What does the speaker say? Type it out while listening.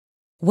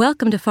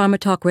Welcome to Pharma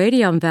Talk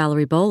Radio. I'm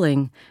Valerie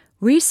Bowling.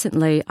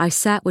 Recently, I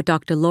sat with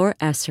Dr. Laura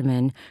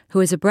Esserman, who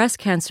is a breast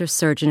cancer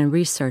surgeon and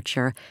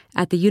researcher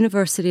at the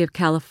University of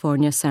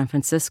California, San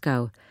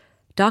Francisco.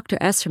 Dr.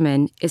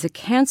 Esserman is a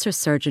cancer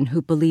surgeon who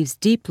believes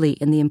deeply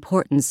in the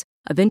importance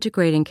of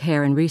integrating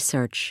care and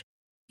research.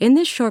 In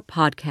this short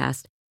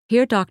podcast,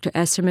 hear Dr.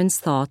 Esserman's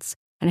thoughts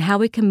on how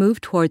we can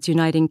move towards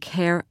uniting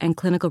care and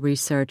clinical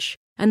research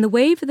and the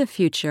wave of the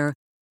future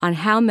on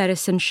how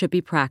medicine should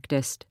be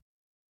practiced.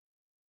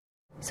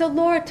 So,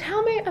 Laura,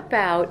 tell me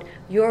about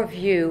your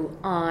view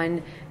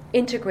on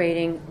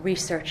integrating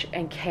research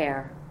and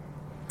care.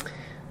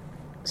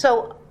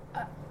 So,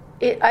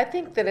 I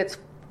think that it's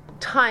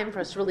time for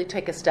us to really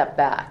take a step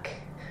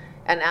back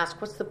and ask,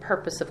 what's the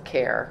purpose of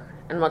care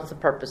and what's the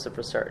purpose of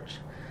research?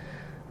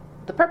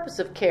 The purpose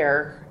of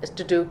care is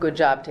to do a good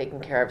job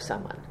taking care of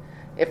someone.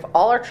 If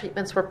all our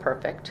treatments were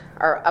perfect,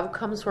 our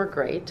outcomes were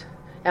great,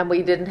 and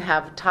we didn't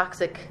have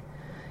toxic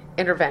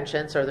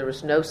interventions or there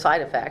was no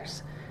side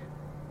effects,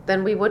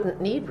 then we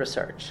wouldn't need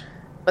research.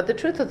 But the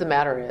truth of the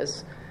matter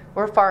is,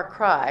 we're a far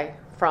cry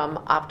from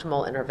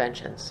optimal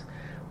interventions.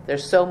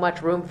 There's so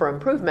much room for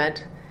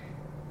improvement,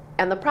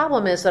 and the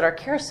problem is that our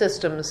care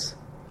systems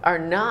are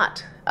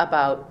not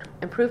about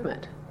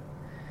improvement.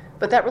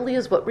 But that really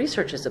is what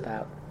research is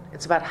about.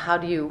 It's about how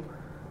do you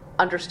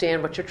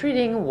understand what you're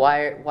treating,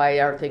 why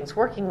are things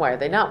working, why are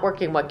they not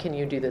working, what can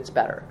you do that's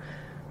better.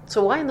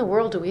 So why in the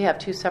world do we have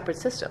two separate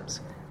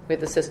systems? We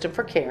have the system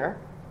for care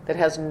that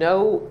has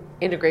no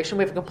integration.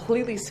 We have a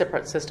completely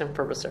separate system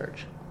for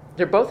research.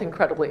 They're both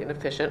incredibly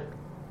inefficient,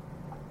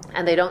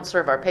 and they don't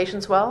serve our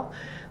patients well.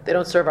 They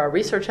don't serve our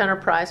research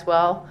enterprise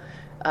well.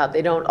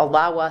 They don't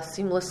allow us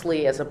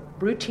seamlessly as a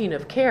routine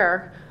of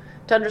care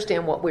to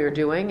understand what we're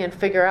doing and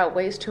figure out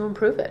ways to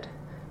improve it.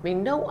 I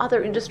mean, no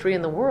other industry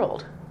in the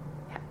world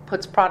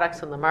puts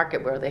products on the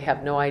market where they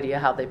have no idea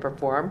how they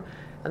perform,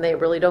 and they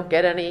really don't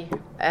get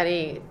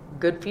any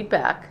good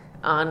feedback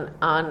on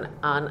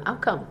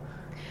outcome.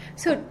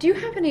 So do you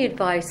have any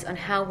advice on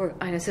how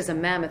I know this is a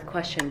mammoth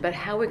question, but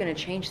how we're going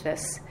to change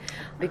this?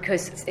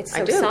 Because it's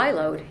so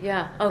siloed.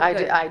 Yeah. Oh,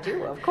 I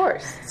do, of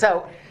course.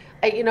 So,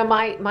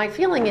 my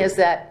feeling is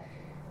that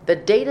the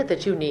data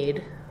that you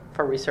need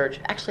for research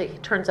actually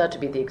turns out to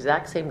be the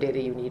exact same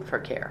data you need for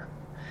care.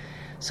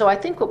 So I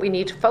think what we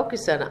need to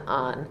focus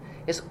on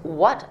is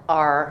what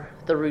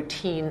is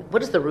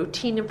the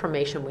routine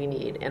information we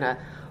need in a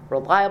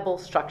reliable,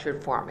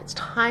 structured form. It's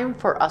time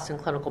for us in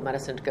clinical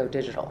medicine to go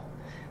digital,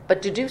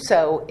 but to do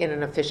so in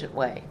an efficient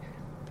way.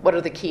 What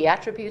are the key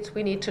attributes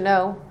we need to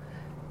know?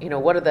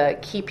 What are the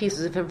key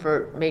pieces of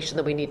information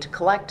that we need to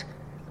collect?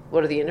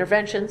 What are the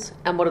interventions?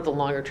 And what are the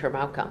longer term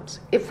outcomes?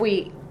 If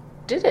we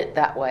did it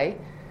that way,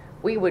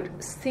 we would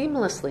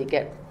seamlessly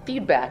get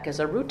feedback as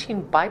a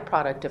routine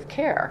byproduct of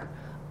care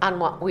on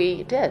what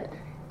we did.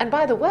 And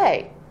by the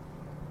way,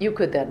 you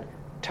could then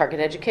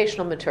target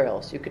educational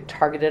materials. You could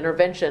target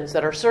interventions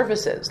that are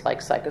services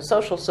like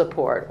psychosocial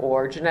support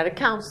or genetic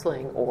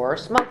counseling or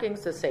smoking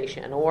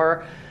cessation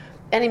or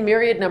any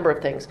myriad number of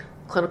things.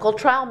 Clinical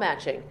trial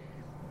matching,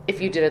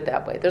 if you did it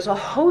that way. There's a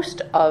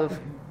host of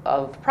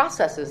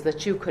processes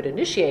that you could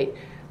initiate.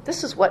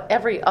 This is what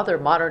every other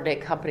modern day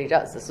company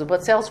does. This is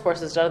what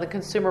Salesforce has done in the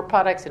consumer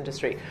products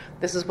industry.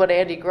 This is what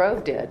Andy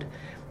Grove did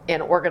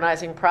in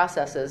organizing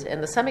processes in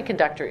the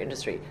semiconductor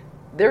industry.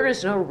 There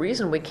is no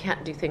reason we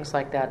can't do things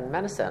like that in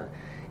medicine.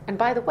 And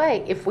by the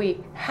way, if we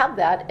have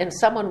that and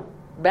someone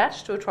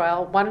matched to a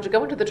trial, wanted to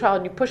go into the trial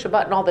and you push a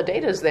button, all the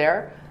data is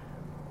there,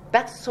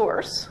 that's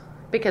source,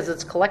 because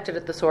it's collected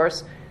at the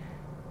source.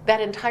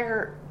 That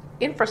entire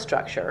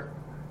infrastructure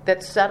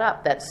that's set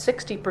up, that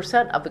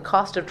 60% of the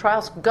cost of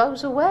trials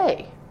goes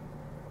away.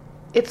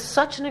 It's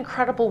such an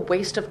incredible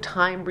waste of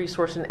time,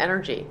 resource, and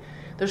energy.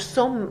 There's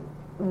so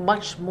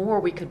much more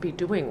we could be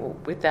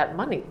doing with that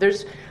money.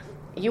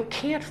 You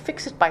can't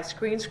fix it by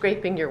screen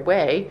scraping your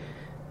way,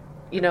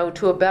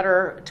 to a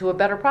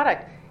better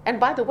product.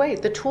 And by the way,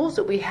 the tools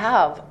that we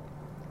have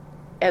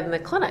in the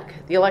clinic,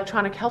 the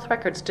electronic health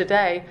records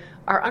today,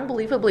 are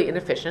unbelievably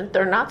inefficient.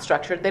 They're not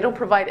structured. They don't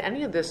provide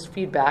any of this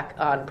feedback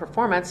on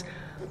performance,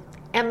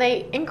 and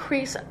they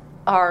increase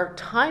our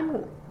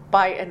time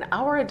by an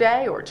hour a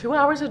day or 2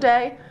 hours a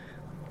day.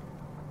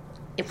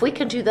 If we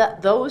can do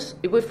that,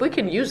 if we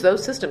can use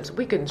those systems,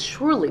 we can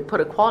surely put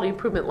a quality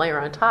improvement layer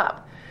on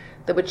top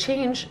that would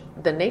change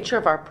the nature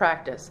of our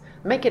practice,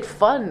 make it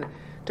fun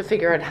to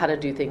figure out how to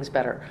do things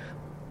better,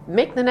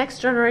 make the next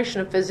generation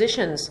of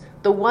physicians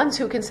the ones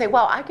who can say,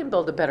 well, I can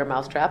build a better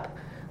mousetrap,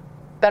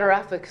 better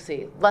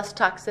efficacy, less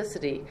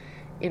toxicity,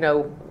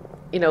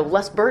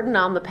 less burden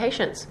on the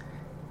patients.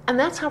 And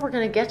that's how we're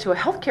going to get to a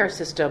healthcare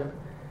system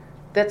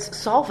that's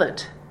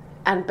solvent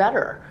and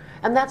better.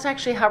 And that's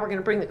actually how we're going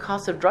to bring the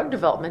cost of drug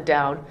development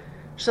down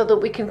so that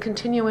we can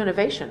continue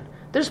innovation.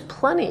 There's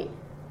plenty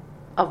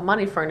of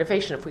money for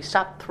innovation if we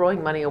stop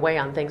throwing money away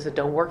on things that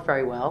don't work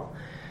very well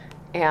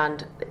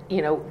and,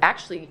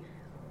 actually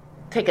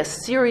take a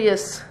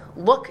serious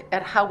look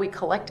at how we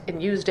collect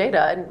and use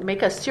data and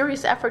make a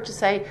serious effort to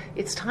say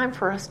it's time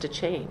for us to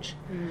change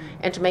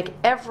and to make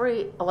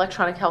every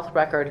electronic health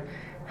record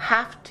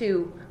have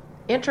to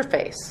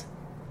interface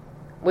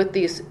with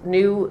these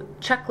new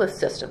checklist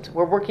systems.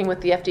 We're working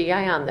with the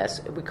FDA on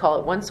this. We call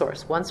it one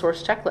source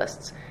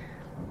checklists.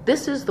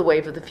 This is the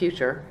wave of the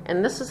future,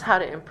 and this is how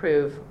to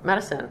improve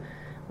medicine.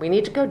 We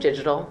need to go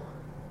digital.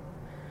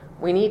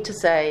 We need to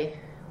say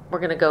we're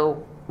going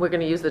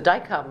to use the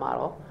DICOM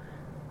model,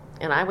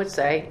 and I would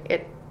say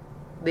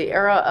the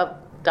era of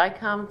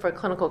DICOM for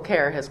clinical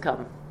care has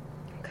come.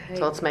 Okay.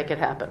 So let's make it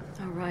happen.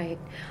 All right.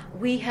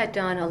 We had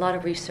done a lot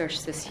of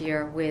research this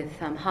year with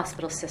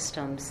hospital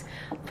systems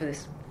for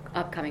this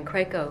upcoming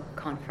CRACO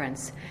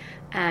conference,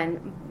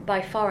 and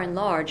by far and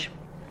large,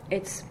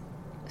 it's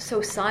so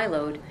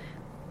siloed.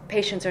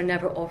 Patients are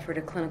never offered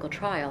a clinical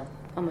trial,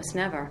 almost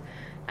never.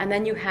 And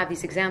then you have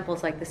these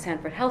examples like the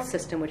Sanford Health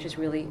System, which is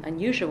really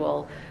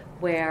unusual,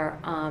 where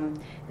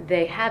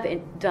they have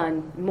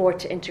done more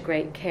to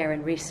integrate care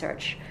and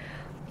research.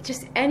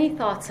 Just any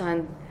thoughts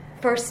on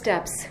first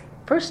steps?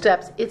 First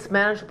steps, it's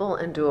manageable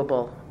and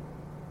doable.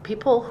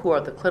 People who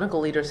are the clinical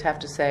leaders have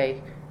to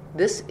say,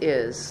 this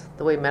is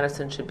the way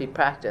medicine should be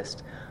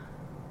practiced.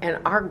 And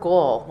our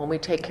goal when we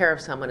take care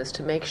of someone is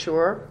to make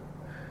sure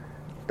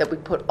that we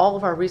put all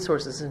of our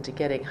resources into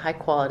getting high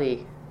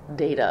quality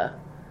data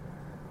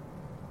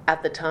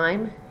at the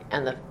time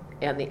and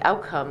the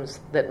outcomes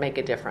that make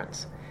a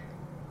difference.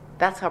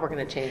 That's how we're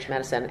going to change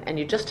medicine, and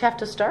you just have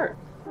to start.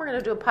 We're going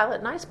to do a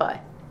pilot in iSpy.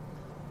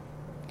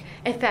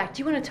 In fact,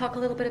 do you want to talk a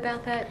little bit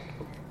about that?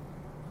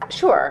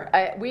 Sure.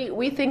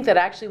 We think that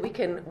actually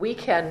we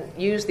can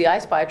use the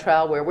iSpy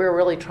trial where we're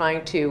really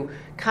trying to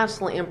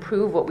constantly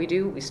improve what we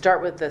do. We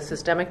start with the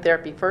systemic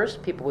therapy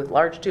first, people with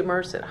large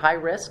tumors at high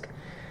risk,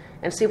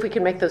 and see if we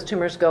can make those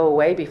tumors go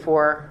away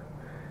before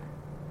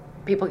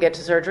people get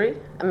to surgery.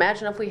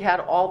 Imagine if we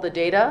had all the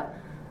data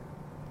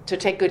to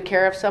take good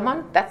care of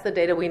someone. That's the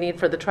data we need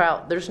for the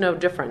trial. There's no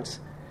difference.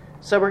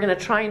 So we're going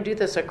to try and do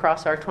this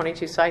across our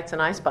 22 sites in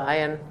iSpy,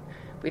 and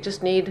we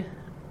just need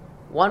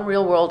one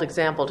real-world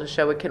example to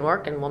show it can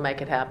work, and we'll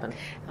make it happen.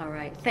 All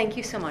right. Thank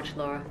you so much,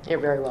 Laura. You're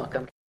very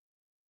welcome.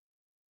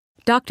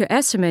 Dr.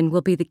 Esserman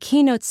will be the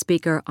keynote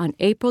speaker on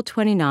April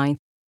 29th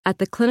at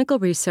the Clinical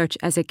Research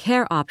as a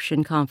Care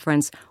Option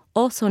Conference,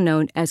 also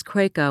known as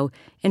CRACO,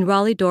 in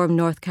Raleigh-Durham,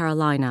 North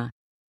Carolina.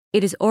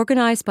 It is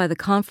organized by the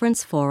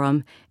Conference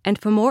Forum, and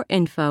for more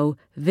info,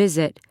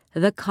 visit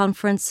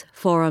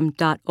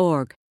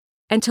theconferenceforum.org.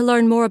 And to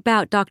learn more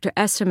about Dr.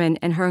 Esserman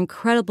and her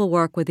incredible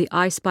work with the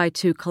iSpy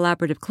 2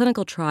 collaborative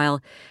clinical trial,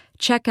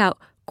 check out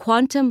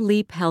Quantum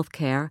Leap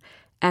Healthcare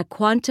at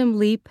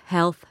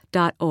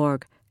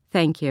quantumleaphealth.org.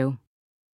 Thank you.